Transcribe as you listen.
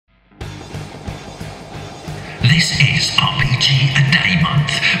This is RPG A Day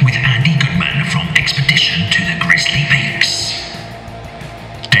month with Andy Goodman from Expedition to the Grizzly Peaks.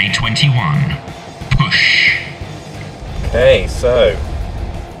 Day 21. Push. Okay, so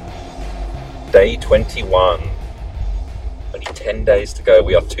day 21. Only 10 days to go.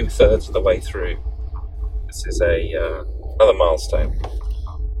 We are 2/3 of the way through. This is another milestone.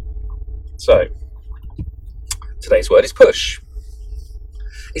 So, today's word is push.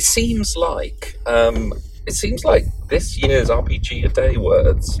 It seems like this year's RPG A Day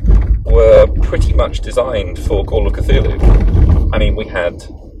words were pretty much designed for Call of Cthulhu. I mean, we had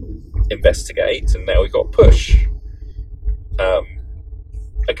investigate, and now we got push.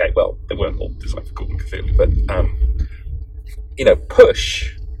 Okay, well, they weren't all designed for Call of Cthulhu, but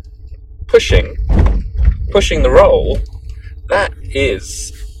pushing the roll, that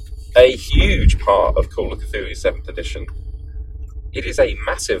is a huge part of Call of Cthulhu 7th edition. It is a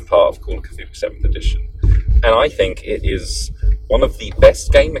massive part of Call of Cthulhu 7th edition, and I think it is one of the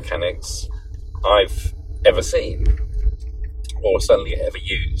best game mechanics I've ever seen, or certainly ever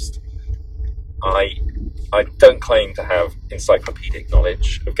used. I don't claim to have encyclopedic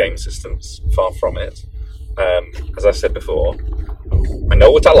knowledge of game systems, far from it. As I said before, I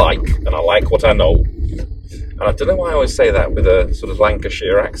know what I like, and I like what I know. And I don't know why I always say that with a sort of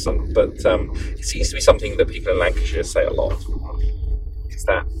Lancashire accent, but it seems to be something that people in Lancashire say a lot. It's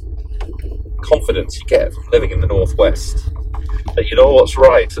that confidence you get from living in the Northwest, that you know what's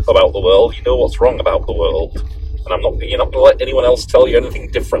right about the world, you know what's wrong about the world, and you're not going to let anyone else tell you anything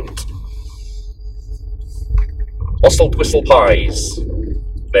different. Ostled whistle pies.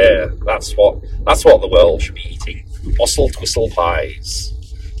 There, that's what the world should be eating. Ostled whistle pies.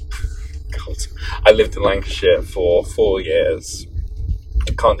 God, I lived in Lancashire for 4 years.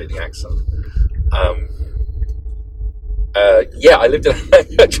 I can't do the accent. I lived in.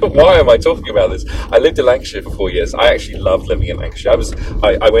 Why am I talking about this? I lived in Lancashire for 4 years. I actually loved living in Lancashire.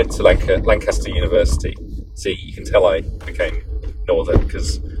 I went to Lancaster University. See, you can tell I became northern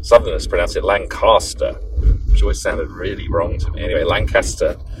because Southerners pronounce it Lancaster, which always sounded really wrong to me. Anyway,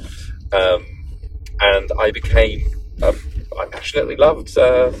 Lancaster, and I passionately loved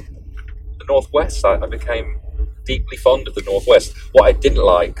the Northwest. I became deeply fond of the Northwest. What I didn't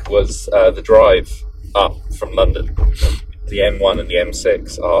like was the drive up from London. The M1 and the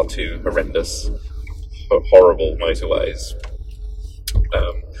M6 are two horrendous, horrible motorways.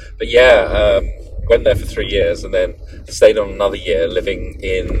 Went there for 3 years and then stayed on another year living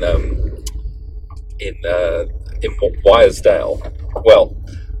in Wyresdale. Well,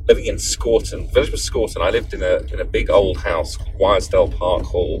 living in Scorton. The village was Scorton. I lived in a big old house called Wyresdale Park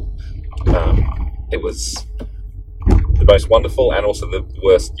Hall. It was the most wonderful and also the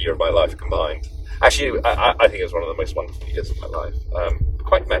worst year of my life combined. Actually, I think it was one of the most wonderful years of my life.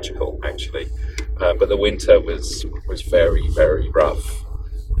 Quite magical, actually. But the winter was very, very rough.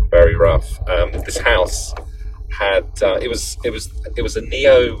 Very rough. This house had it was a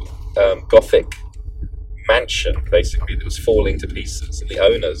neo Gothic mansion, basically, that was falling to pieces, and the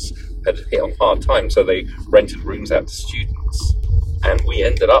owners had hit on hard times, so they rented rooms out to students, and we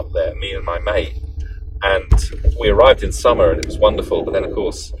ended up there, me and my mate, and we arrived in summer and it was wonderful, but then of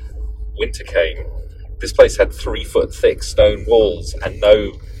course winter came. This place had 3 foot thick stone walls and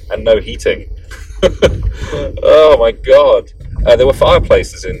no heating. Oh my god. There were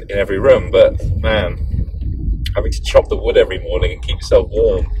fireplaces in every room, but man, having to chop the wood every morning and keep yourself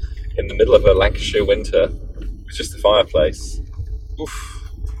warm in the middle of a Lancashire winter with just a fireplace. Oof.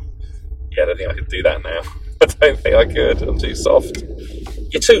 Yeah, I don't think I could do that now. I don't think I could. I'm too soft.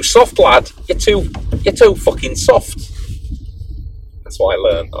 You're too soft, lad. You're too fucking soft. That's what I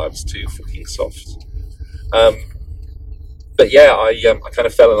learned. I was too fucking soft. But yeah, I kind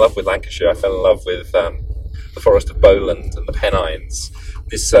of fell in love with Lancashire. I fell in love with the Forest of Bowland and the Pennines.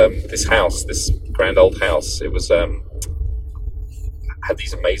 This house, this grand old house, it was had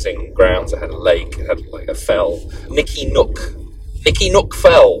these amazing grounds. It had a lake, it had like a fell. Nicky Nook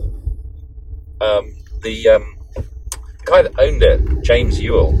Fell. The guy that owned it, James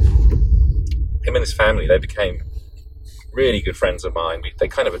Ewell, him and his family, they became really good friends of mine. They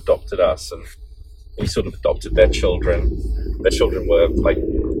kind of adopted us, and we sort of adopted their children. Their children were like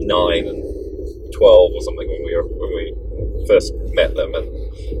 9 and 12 or something when we first met them, and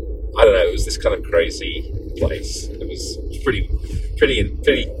I don't know, it was this kind of crazy place. It was pretty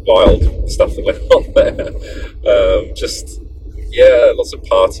wild stuff that went on there. Lots of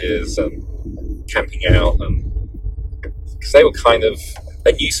parties and camping out, and because they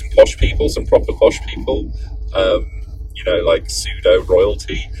knew some posh people, some proper posh people, like pseudo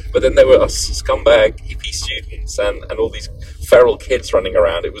royalty, but then there were us scumbag hippie students and all these feral kids running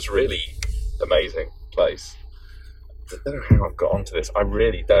around. It was really amazing place. don't know how I've got onto this. I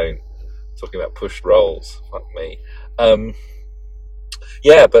really don't. Talking about pushed rolls, fuck me.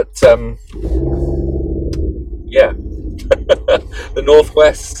 Yeah, but yeah, the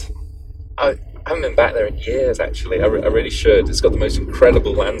Northwest. I haven't been back there in years. Actually, I really should. It's got the most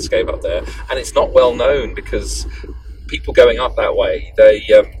incredible landscape up there, and it's not well known because people going up that way, they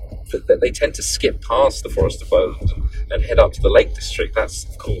tend to skip past the Forest of Bowland and head up to the Lake District. That's,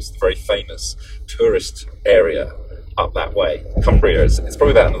 of course, the very famous tourist area up that way. Cumbria is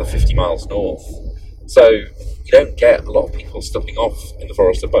probably about another 50 miles north. So you don't get a lot of people stopping off in the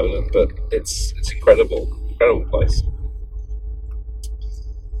Forest of Bowland, but it's incredible place.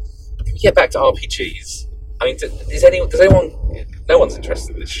 If we get back to RPGs, I mean, does anyone? No one's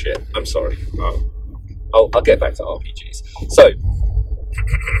interested in this shit. I'm sorry. I'll get back to RPGs. So,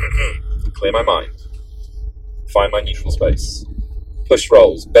 clear my mind. Find my neutral space. Push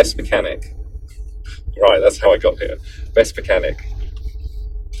rolls. Best mechanic. Right, that's how I got here. Best mechanic.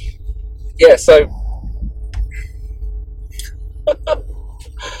 Yeah, so...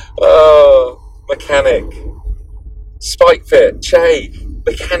 mechanic. Spike Pit. Che.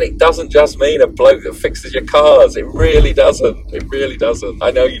 Mechanic doesn't just mean a bloke that fixes your cars. It really doesn't. It really doesn't.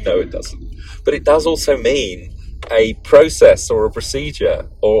 I know you know it doesn't. But it does also mean a process or a procedure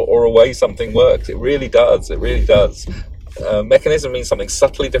or a way something works. It really does. It really does. Mechanism means something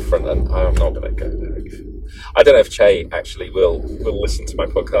subtly different, and I'm not going to go there. I don't know if Che actually will listen to my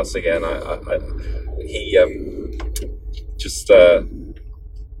podcast again. He just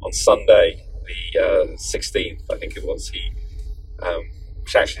on Sunday, the 16th, I think it was, he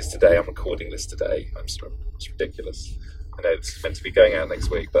which actually is today. I'm recording this today. I'm sorry, it's ridiculous. I know it's meant to be going out next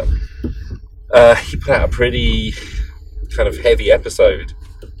week, but he put out a pretty kind of heavy episode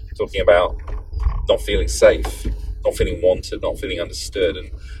talking about not feeling safe, not feeling wanted, not feeling understood,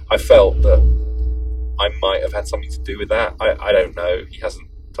 and I felt that I might have had something to do with that. I don't know. He hasn't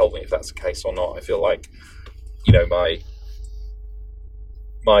told me if that's the case or not. I feel like, you know,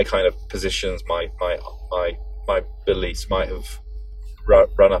 my kind of positions, my beliefs might have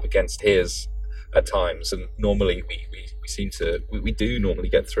run up against his at times, and normally we do normally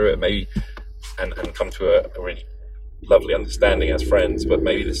get through it, maybe, and come to a really lovely understanding as friends. But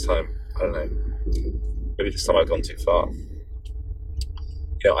maybe this time, I don't know. Maybe this time I've gone too far.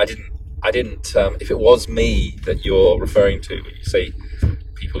 You know, I didn't. If it was me that you're referring to, you say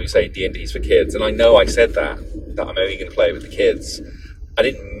people who say D&D's for kids, and I know I said that I'm only going to play with the kids. I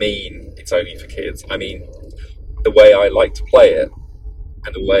didn't mean it's only for kids. I mean the way I like to play it,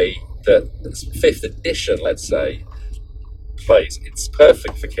 and the way that 5th edition, let's say, plays. It's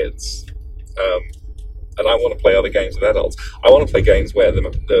perfect for kids. And I want to play other games with adults. I want to play games where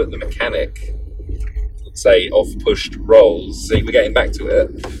the mechanic, let's say, of pushed rolls. See, we're getting back to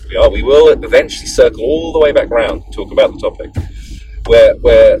it. We will eventually circle all the way back around and talk about the topic, where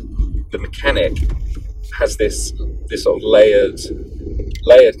the mechanic has this sort of layered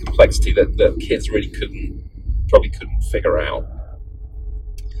complexity that kids really probably couldn't figure out,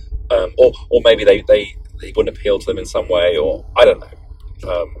 or maybe they wouldn't appeal to them in some way, or I don't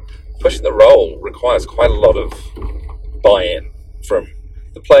know. Pushing the roll requires quite a lot of buy-in from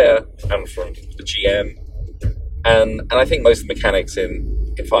the player and from the GM, and I think most of the mechanics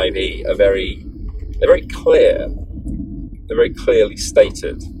in 5e are very clear. They're very clearly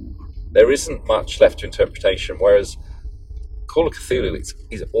stated. There isn't much left to interpretation, whereas Call of Cthulhu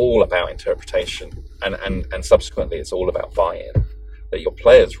is all about interpretation, and subsequently it's all about buy-in. That your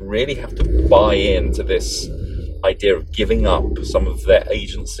players really have to buy into this idea of giving up some of their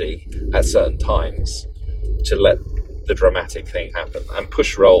agency at certain times to let the dramatic thing happen. And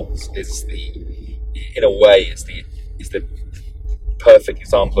push rolls is in a way, the perfect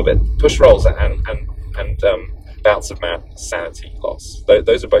example of it. Push rolls and bouts of madness, sanity loss.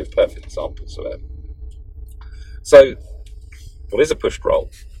 Those are both perfect examples of it. So, what is a pushed roll?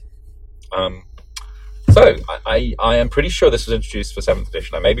 So, I am pretty sure this was introduced for 7th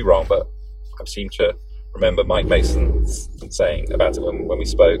edition. I may be wrong, but I seem to remember Mike Mason saying about it when we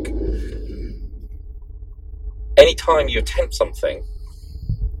spoke. Anytime you attempt something,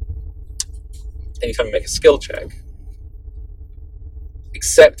 anytime you make a skill check,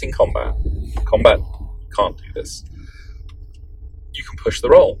 except in combat can't do this, you can push the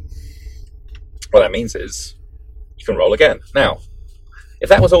roll. What that means is you can roll again. Now, if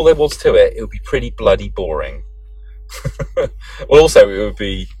that was all there was to it, it would be pretty bloody boring. Well, also it would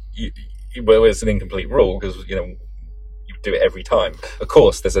be it's an incomplete rule because you do it every time. Of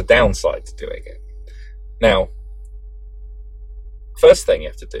course, there's a downside to doing it. Now, first thing you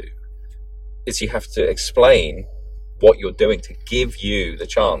have to do is you have to explain what you're doing to give you the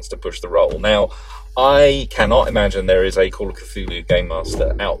chance to push the roll. Now, I cannot imagine there is a Call of Cthulhu game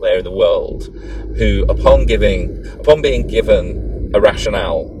master out there in the world who, upon being given a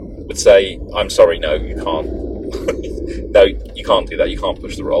rationale, would say, "I'm sorry, no, you can't." No, you can't do that. You can't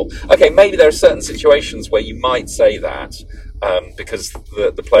push the roll. Okay, maybe there are certain situations where you might say that because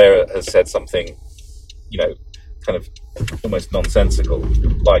the player has said something, kind of almost nonsensical,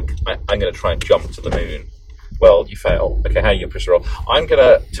 like, I'm going to try and jump to the moon. Well, you fail. Okay, how are you going to push the roll? I'm going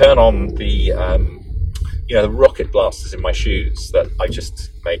to turn on the rocket blasters in my shoes that I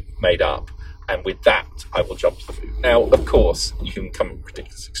just made up, and with that, I will jump to the moon. Now, of course, you can come to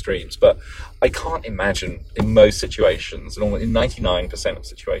ridiculous extremes, but I can't imagine in most situations, and in 99% of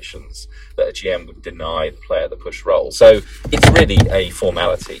situations, that a GM would deny the player the push roll. So it's really a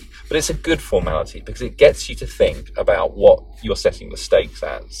formality, but it's a good formality because it gets you to think about what you're setting the stakes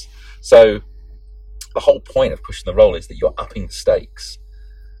as. So the whole point of pushing the roll is that you're upping the stakes.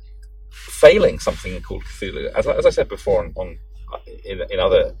 Failing something called Cthulhu, as I said before in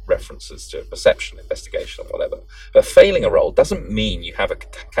other references to perception, investigation, or whatever, but failing a roll doesn't mean you have a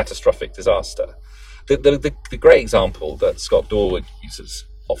catastrophic disaster. The great example that Scott Dorward uses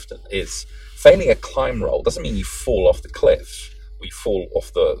often is failing a climb roll doesn't mean you fall off the cliff, or you fall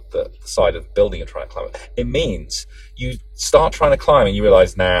off the side of the building and try to climb it. It means you start trying to climb and you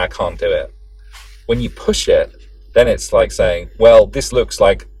realise, nah, I can't do it. When you push it, then it's like saying, well, this looks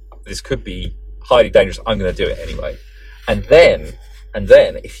like this could be highly dangerous, I'm going to do it anyway. And then,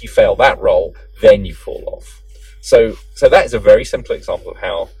 if you fail that roll, then you fall off. So that is a very simple example of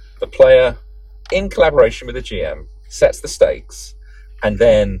how the player, in collaboration with the GM, sets the stakes, and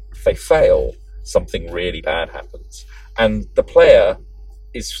then if they fail, something really bad happens. And the player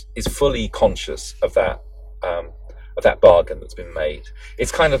is fully conscious of that bargain that's been made.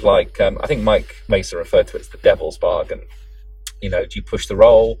 It's kind of like, I think Mike Mason referred to it as the devil's bargain. Do you push the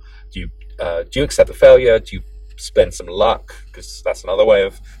roll? Do you accept the failure? Do you spend some luck? Because that's another way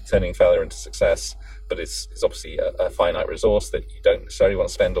of turning failure into success. But it's obviously a finite resource that you don't necessarily want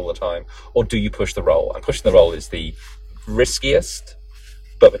to spend all the time. Or do you push the roll? And pushing the roll is the riskiest,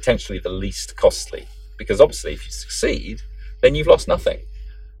 but potentially the least costly. Because obviously, if you succeed, then you've lost nothing.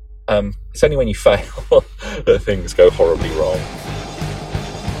 It's only when you fail that things go horribly wrong.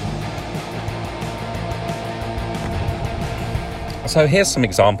 So here's some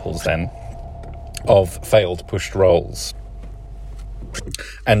examples then of failed pushed rolls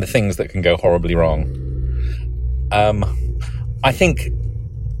and the things that can go horribly wrong. I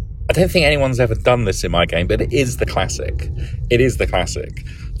don't think anyone's ever done this in my game, but it is the classic.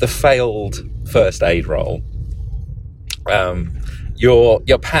 The failed first aid roll. Your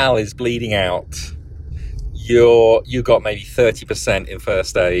pal is bleeding out. You got maybe 30% in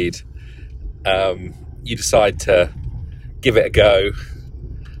first aid. You decide to give it a go.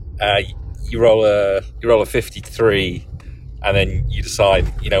 You roll a 53, and then you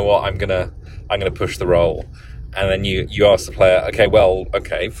decide, you know what, I'm gonna push the roll, and then you ask the player, okay,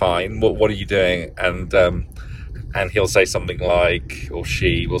 fine, what are you doing? And he'll say something like, or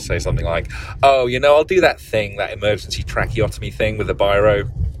she will say something like, oh, I'll do that emergency tracheotomy thing with the biro,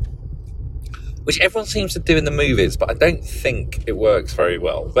 which everyone seems to do in the movies, but I don't think it works very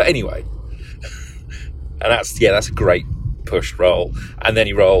well. But anyway, and that's a great pushed roll. And then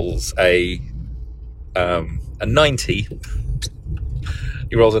he rolls a 90.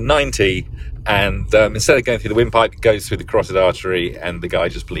 He rolls a 90, and instead of going through the windpipe, it goes through the carotid artery, and the guy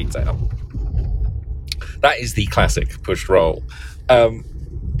just bleeds out. That is the classic pushed roll.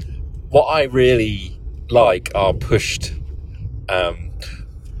 What I really like are pushed.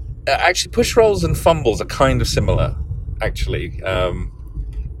 Actually, push rolls and fumbles are kind of similar. Actually,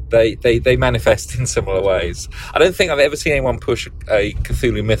 they manifest in similar ways. I don't think I've ever seen anyone push a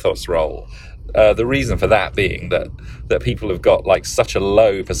Cthulhu Mythos roll. The reason for that being that people have got like such a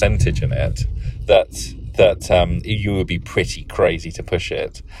low percentage in it that you would be pretty crazy to push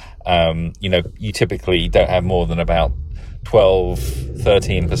it. You typically don't have more than about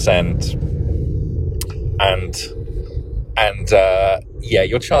 12-13%, and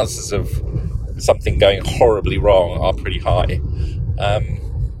your chances of something going horribly wrong are pretty high.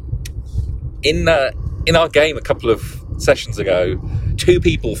 In our game a couple of sessions ago, 2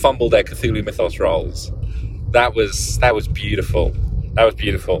 people fumbled their Cthulhu Mythos rolls. That was beautiful.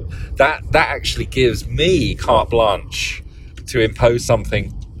 That actually gives me carte blanche to impose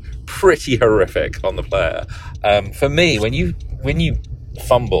something pretty horrific on the player. For me, when you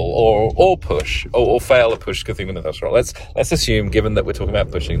fumble or push or fail a push Cthulhu Mythos roll, let's assume, given that we're talking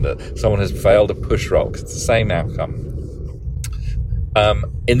about pushing, that someone has failed a push roll because it's the same outcome.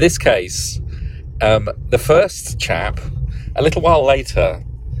 In this case, the first chap, a little while later,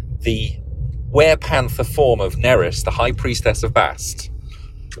 the werepanther form of Neris, the High Priestess of Bast,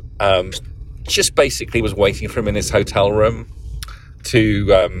 just basically was waiting for him in his hotel room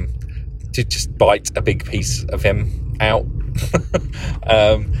to just bite a big piece of him out.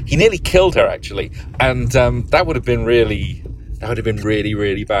 He nearly killed her, actually, and that would have been really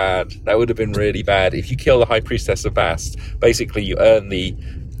really bad. That would have been really bad. If you kill the High Priestess of Bast, basically you earn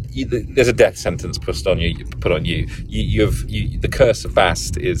there's a death sentence put on you. The curse of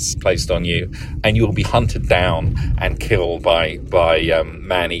Bast is placed on you, and you will be hunted down and killed by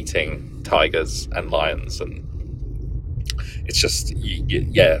man-eating tigers and lions, and it's just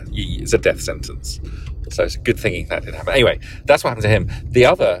it's a death sentence. So it's a good thing that didn't happen. Anyway, that's what happened to him. The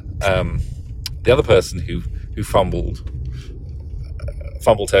other person who fumbled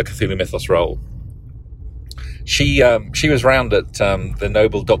her Cthulhu Mythos roll. She was round at the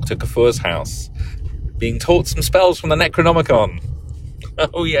noble Dr. Kafur's house, being taught some spells from the Necronomicon.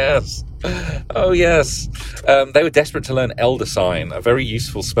 Oh yes. They were desperate to learn Elder Sign, a very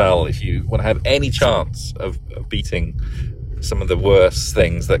useful spell if you want to have any chance of beating some of the worst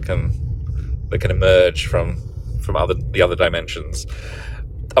things that can emerge from the other dimensions.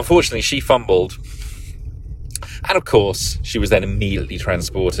 Unfortunately, she fumbled, and of course, she was then immediately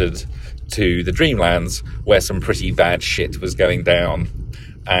transported to the Dreamlands, where some pretty bad shit was going down,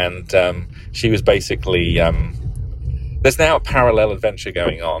 and she was basically. There's now a parallel adventure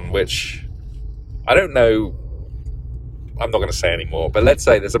going on, which I don't know. I'm not going to say anymore, but let's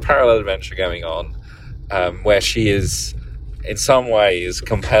say there's a parallel adventure going on where she is, in some ways,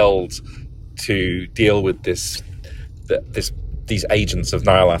 compelled to deal with these agents of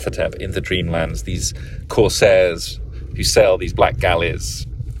Nyarlathotep in the Dreamlands, these corsairs who sail these black galleys,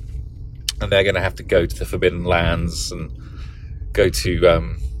 and they're going to have to go to the Forbidden Lands and go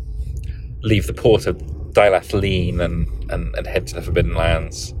to leave the port of Dilathleen and head to the Forbidden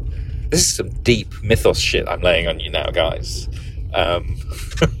Lands. This is some deep mythos shit I'm laying on you now, guys.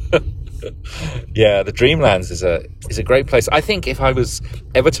 Yeah, the Dreamlands is a great place. I think if I was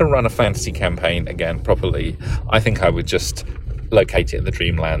ever to run a fantasy campaign again properly, I think I would just locate it in the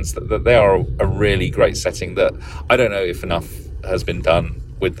Dreamlands. That they are a really great setting that I don't know if enough has been done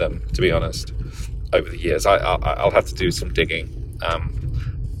with them, to be honest, over the years. I'll have to do some digging.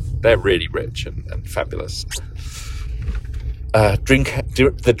 They're really rich and fabulous.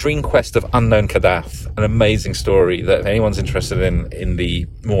 The Dream Quest of Unknown Kadath, an amazing story that if anyone's interested in the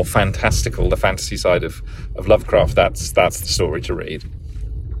more fantastical, the fantasy side of Lovecraft, that's the story to read.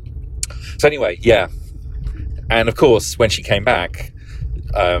 So anyway, yeah. And of course, when she came back,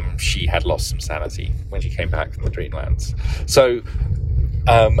 she had lost some sanity when she came back from the Dreamlands. So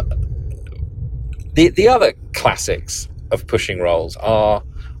the other classics of pushing rolls are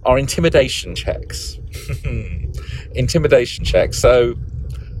intimidation checks. Intimidation checks. So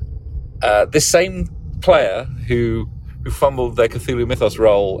this same player who fumbled their Cthulhu Mythos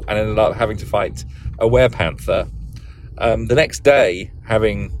roll and ended up having to fight a werepanther, the next day,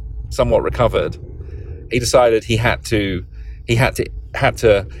 having somewhat recovered, he decided he had to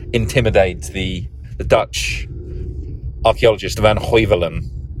intimidate the Dutch archaeologist Van Heuvelen.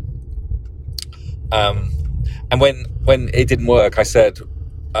 And when it didn't work, I said,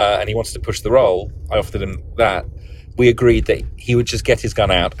 and he wanted to push the roll, I offered him that. We agreed that he would just get his gun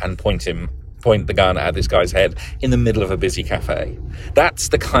out and point the gun at this guy's head in the middle of a busy cafe. That's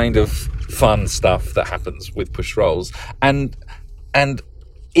the kind of fun stuff that happens with push rolls. And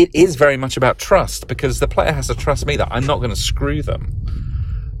it is very much about trust, because the player has to trust me that I'm not going to screw them.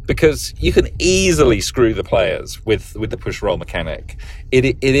 Because you can easily screw the players with the push roll mechanic.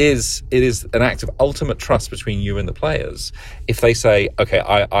 It is an act of ultimate trust between you and the players. If they say, okay,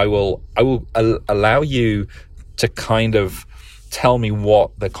 I will allow you to kind of tell me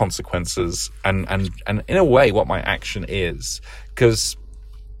what the consequences and in a way what my action is, because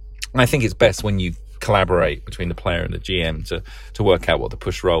I think it's best when you collaborate between the player and the GM to work out what the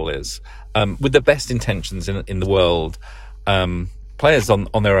push roll is, with the best intentions in the world. Players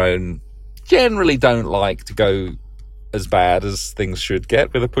on their own generally don't like to go as bad as things should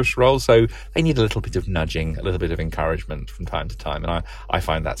get with a push roll, so they need a little bit of nudging, a little bit of encouragement from time to time, and I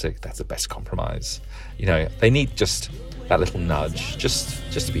find that's the best compromise. You know, they need just that little nudge,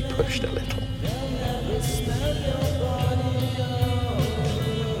 just to be pushed a little.